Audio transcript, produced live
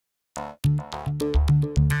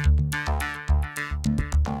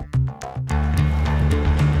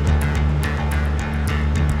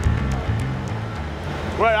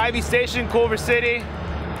We're at Ivy Station, Culver City,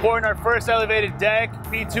 pouring our first elevated deck,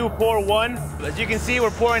 P2 Pour 1. As you can see, we're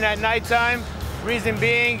pouring at nighttime. Reason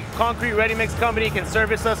being, concrete ready mix company can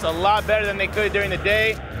service us a lot better than they could during the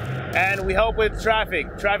day. And we help with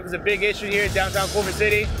traffic. Traffic is a big issue here in downtown Culver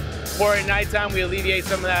City. Pouring at nighttime, we alleviate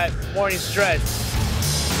some of that morning stress.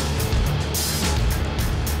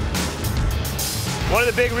 One of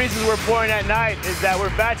the big reasons we're pouring at night is that we're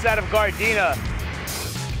batched out of Gardena,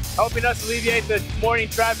 helping us alleviate the morning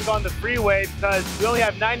traffic on the freeway because we only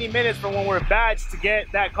have 90 minutes from when we're batched to get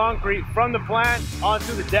that concrete from the plant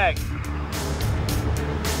onto the deck.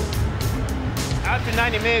 After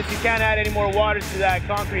 90 minutes, you can't add any more water to that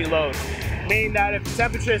concrete load, meaning that if the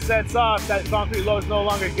temperature sets off, that concrete load is no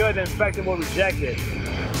longer good, the inspector will reject it.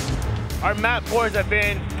 Our mat pours have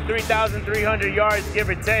been 3,300 yards, give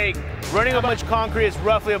or take. Running how much concrete is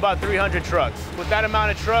roughly about 300 trucks. With that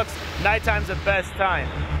amount of trucks, nighttime's the best time.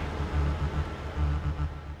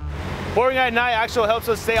 Pouring at night actually helps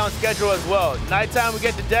us stay on schedule as well. Nighttime, we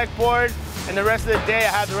get the deck poured, and the rest of the day, I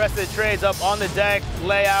have the rest of the trades up on the deck,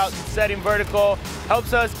 layout, setting vertical.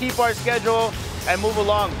 Helps us keep our schedule and move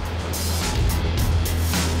along.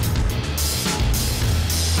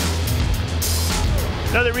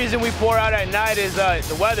 Another reason we pour out at night is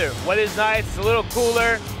the weather. Weather's nice, it's a little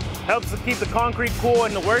cooler. Helps to keep the concrete cool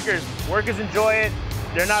and the workers enjoy it.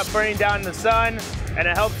 They're not burning down in the sun, and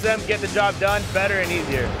it helps them get the job done better and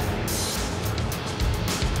easier.